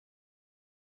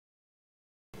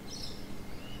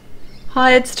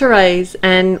Hi, it's Therese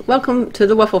and welcome to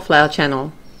the Waffle Flower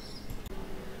channel.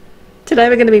 Today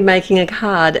we're going to be making a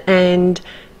card and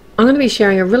I'm going to be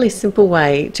sharing a really simple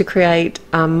way to create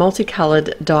a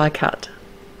multicoloured die cut.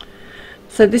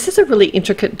 So this is a really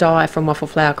intricate die from Waffle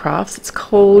Flower Crafts. It's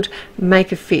called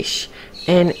Make a Fish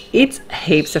and it's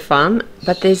heaps of fun,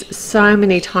 but there's so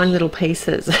many tiny little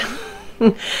pieces.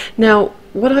 Now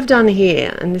what I've done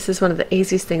here, and this is one of the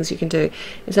easiest things you can do,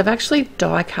 is I've actually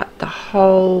die cut the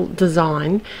whole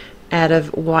design out of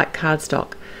white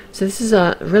cardstock. So this is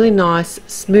a really nice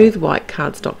smooth white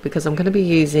cardstock because I'm going to be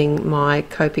using my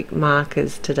Copic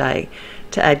markers today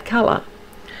to add colour.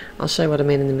 I'll show you what I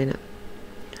mean in a minute.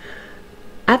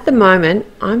 At the moment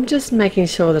I'm just making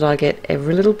sure that I get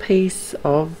every little piece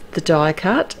of the die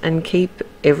cut and keep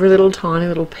every little tiny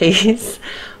little piece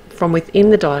from within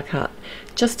the die cut,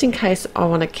 just in case I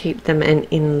want to keep them and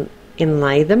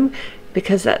inlay them,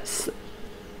 because that's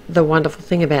the wonderful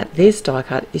thing about this die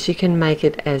cut is you can make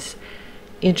it as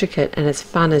intricate and as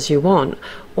fun as you want,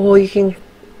 or you can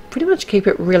pretty much keep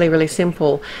it really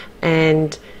simple,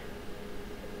 and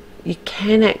you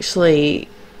can actually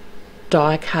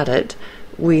die cut it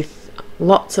with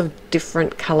lots of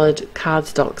different coloured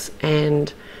cardstocks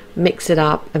and mix it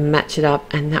up and match it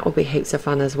up, and that will be heaps of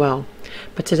fun as well.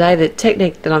 But today the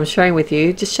technique that I'm sharing with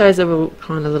you just shows a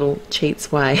little cheats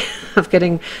way of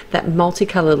getting that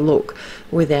multicoloured look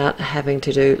without having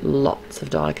to do lots of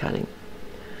die cutting.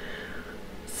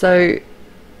 So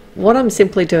what I'm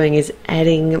simply doing is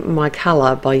adding my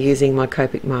colour by using my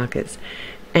Copic markers,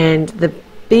 and the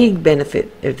big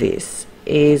benefit of this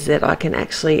is that I can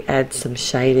actually add some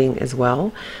shading as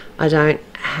well. I don't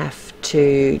have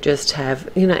to just have,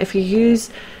 if you use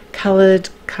coloured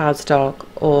cardstock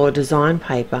or design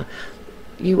paper,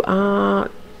 you're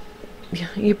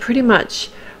pretty much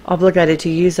obligated to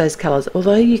use those colours,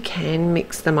 although you can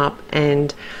mix them up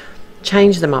and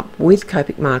change them up with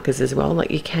Copic markers as well.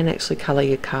 Like you can actually colour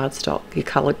your cardstock, your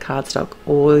coloured cardstock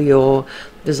or your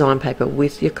design paper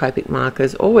with your Copic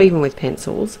markers or even with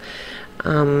pencils.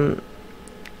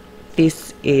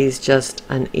 This is just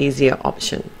an easier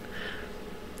option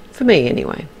for me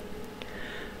anyway.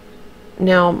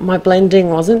 Now my blending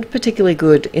wasn't particularly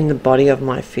good in the body of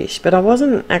my fish, but I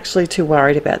wasn't actually too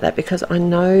worried about that because I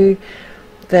know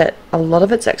that a lot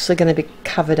of it's actually going to be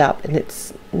covered up and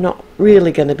it's not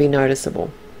really going to be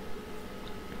noticeable.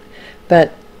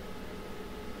 But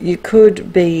you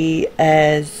could be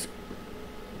as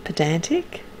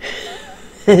pedantic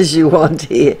as you want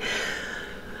here.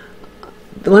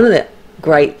 One of the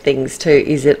great things too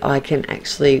is that I can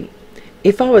actually,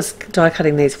 if I was die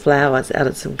cutting these flowers out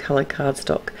of some coloured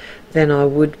cardstock, then I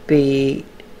would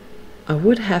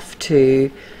have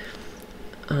to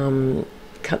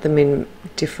cut them in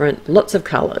lots of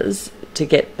colours to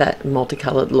get that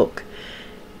multicoloured look.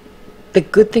 The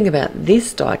good thing about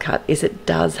this die cut is it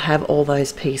does have all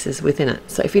those pieces within it.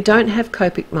 So if you don't have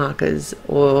Copic markers,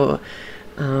 or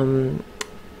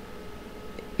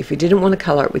if you didn't want to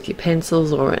colour it with your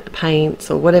pencils or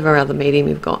paints or whatever other medium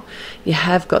you've got, you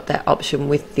have got that option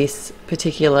with this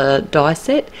particular die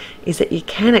set, is that you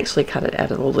can actually cut it out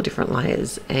of all the different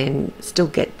layers and still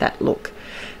get that look.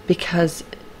 Because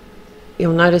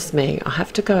you'll notice me, I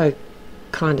have to go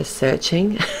kind of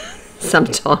searching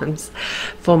sometimes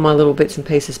for my little bits and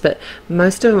pieces, but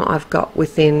most of them I've got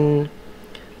within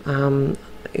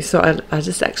so I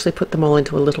just actually put them all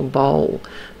into a little bowl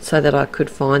so that I could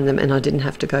find them and I didn't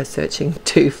have to go searching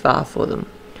too far for them.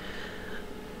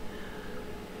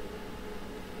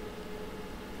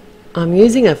 I'm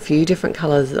using a few different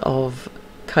colours of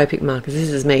Copic markers. This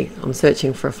is me, I'm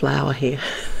searching for a flower here.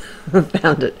 I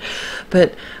found it.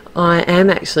 But I am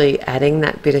actually adding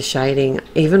that bit of shading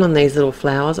even on these little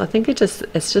flowers. I think it's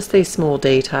just these small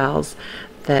details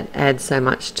that add so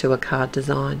much to a card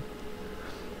design.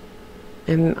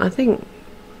 And I don't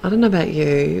know about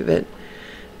you, but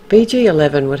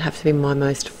BG11 would have to be my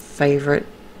most favourite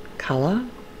colour.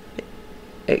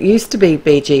 It used to be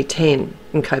BG10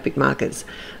 in Copic markers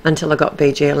until I got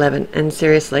BG11, and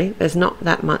seriously, there's not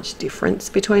that much difference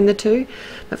between the two,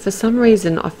 but for some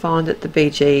reason I find that the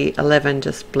BG11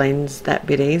 just blends that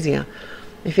bit easier.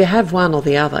 If you have one or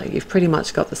the other, you've pretty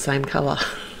much got the same colour.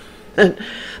 But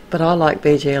I like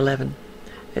BG11,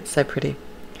 it's so pretty.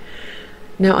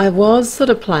 Now I was sort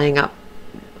of playing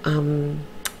around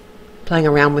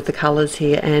with the colours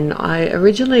here, and I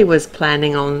originally was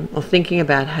planning on or thinking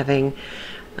about having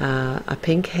a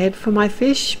pink head for my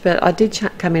fish, but I did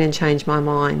come in and change my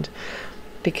mind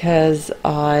because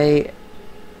I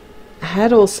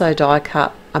had also die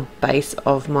cut a base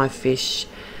of my fish.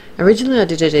 Originally I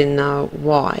did it in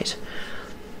white,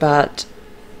 but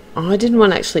I didn't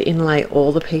want to actually inlay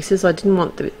all the pieces. I didn't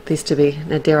want this to be,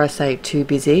 now dare I say, too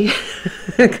busy,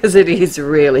 because it is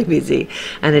really busy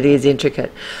and it is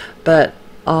intricate. But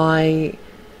I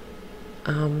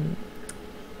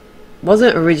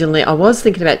wasn't originally, I was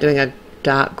thinking about doing a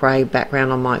dark grey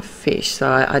background on my fish,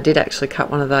 so I did actually cut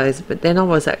one of those, but then I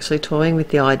was actually toying with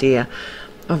the idea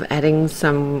of adding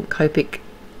some Copic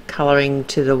colouring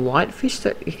to the white fish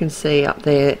that you can see up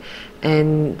there,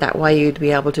 and that way you'd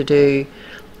be able to do,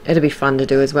 it'd be fun to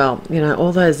do as well, you know,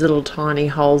 all those little tiny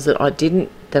holes that I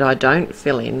don't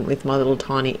fill in with my little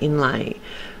tiny inlay,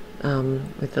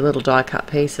 with the little die cut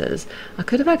pieces. I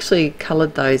could have actually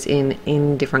coloured those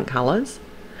in different colours.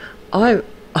 I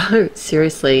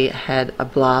seriously had a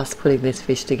blast putting this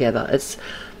fish together. It's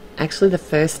actually the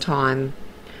first time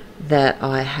that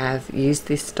I have used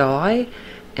this dye,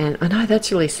 and I know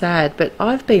that's really sad, but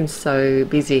I've been so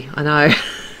busy. I know.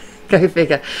 Go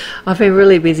figure. I've been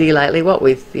really busy lately, what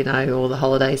with, you know, all the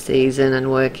holiday season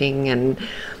and working and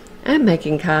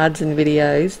making cards and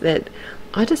videos, that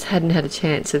I just hadn't had a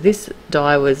chance. So this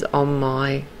dye was on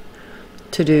my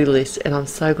to-do list, and I'm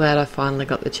so glad I finally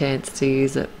got the chance to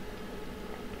use it.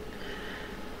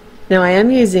 Now I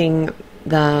am using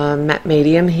the matte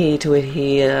medium here to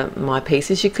adhere my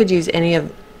pieces. You could use any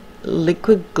of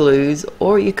liquid glues,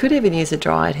 or you could even use a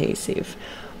dry adhesive,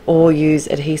 or use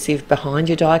adhesive behind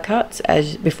your die cuts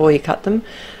before you cut them.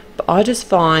 But I just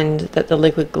find that the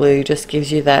liquid glue just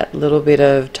gives you that little bit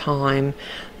of time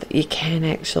that you can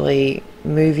actually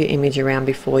move your image around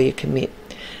before you commit.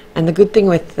 And the good thing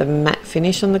with the matte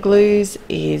finish on the glues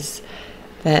is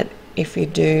that if you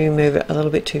do move it a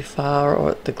little bit too far,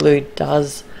 or the glue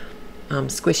does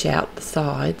squish out the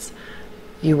sides,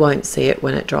 you won't see it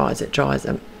when it dries. It dries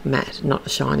a matte, not a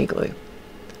shiny glue.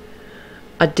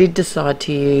 I did decide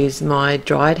to use my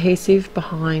dry adhesive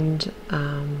behind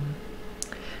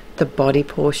the body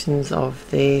portions of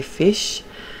the fish.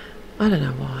 I don't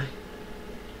know why.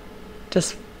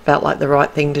 Just felt like the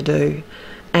right thing to do,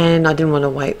 and I didn't want to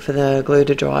wait for the glue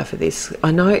to dry for this.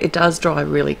 I know it does dry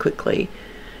really quickly,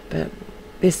 but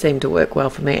this seemed to work well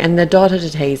for me. And the dotted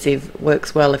adhesive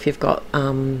works well if you've got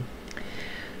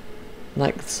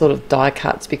like sort of die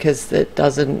cuts, because it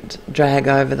doesn't drag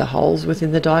over the holes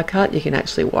within the die cut. You can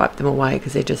actually wipe them away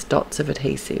because they're just dots of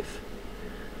adhesive.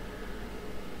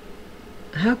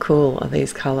 How cool are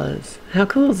these colours? How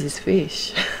cool is this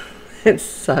fish? It's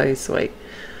so sweet.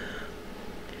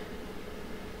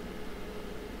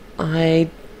 I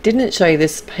didn't show you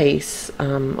this piece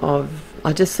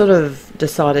I just sort of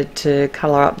decided to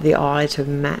colour up the eye to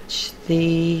match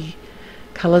the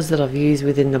colours that I've used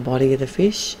within the body of the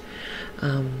fish.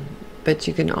 But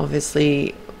you can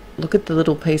obviously look at the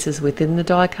little pieces within the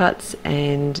die cuts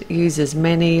and use as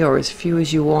many or as few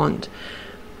as you want.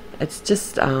 It's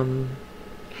just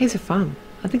heaps of fun.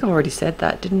 I think I already said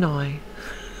that, didn't I?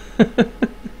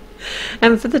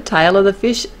 And for the tail of the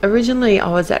fish, originally I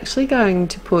was actually going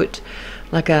to put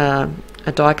like a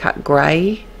die cut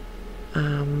grey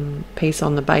piece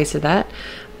on the base of that,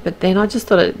 but then I just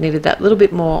thought it needed that little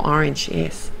bit more orange.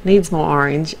 Yes, needs more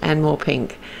orange and more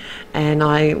pink. And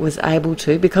I was able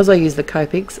to, because I use the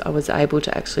Copics, I was able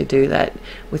to actually do that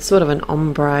with sort of an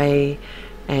ombre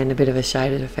and a bit of a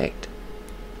shaded effect.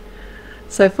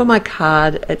 So for my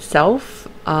card itself,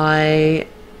 I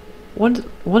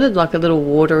wanted like a little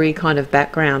watery kind of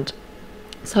background.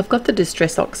 So I've got the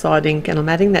Distress Oxide ink, and I'm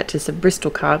adding that to some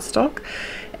Bristol cardstock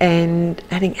and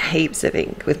adding heaps of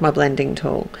ink with my blending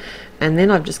tool. And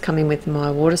then I've just come in with my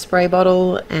water spray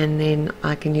bottle, and then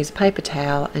I can use a paper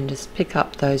towel and just pick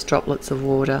up those droplets of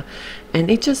water, and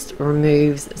it just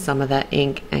removes some of that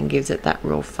ink and gives it that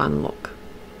real fun look.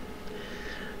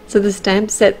 So the stamp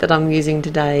set that I'm using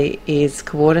today is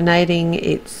Coordinating.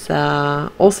 It's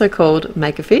also called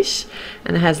Make a Fish,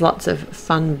 and it has lots of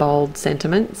fun bold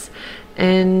sentiments.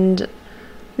 And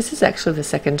this is actually the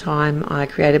second time I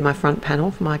created my front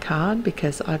panel for my card,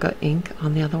 because I got ink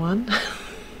on the other one.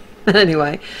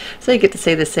 Anyway, so you get to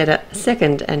see the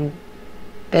second and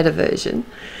better version.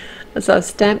 So I've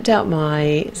stamped out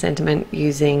my sentiment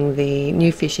using the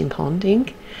New Fish in Pond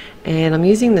ink, and I'm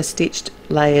using the Stitched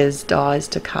Layers dies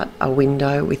to cut a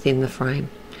window within the frame.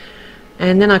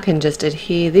 And then I can just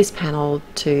adhere this panel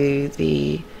to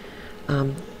the,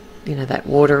 you know, that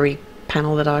watery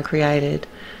panel that I created.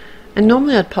 And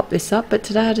normally I'd pop this up, but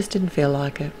today I just didn't feel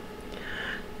like it.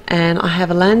 And I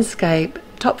have a landscape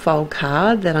top fold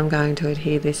card that I'm going to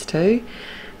adhere this to,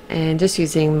 and just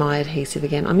using my adhesive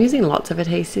again. I'm using lots of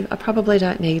adhesive. I probably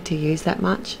don't need to use that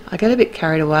much. I get a bit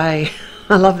carried away.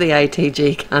 I love the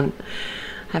ATG gun.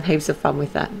 I have heaps of fun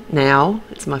with that. Now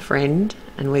it's my friend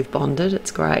and we've bonded.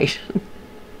 It's great.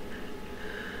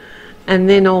 and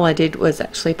then all I did was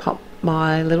actually pop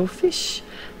my little fish,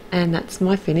 and that's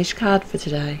my finished card for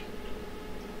today.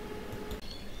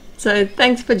 So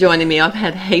thanks for joining me. I've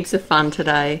had heaps of fun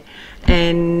today,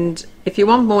 and if you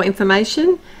want more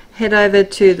information, head over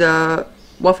to the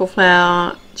Waffle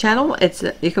Flower channel.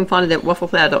 You can find it at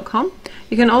waffleflower.com.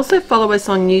 You can also follow us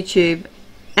on YouTube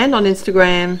and on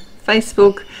Instagram,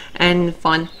 Facebook, and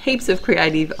find heaps of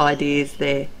creative ideas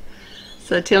there.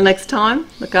 So till next time,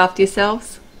 look after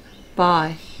yourselves.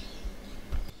 Bye.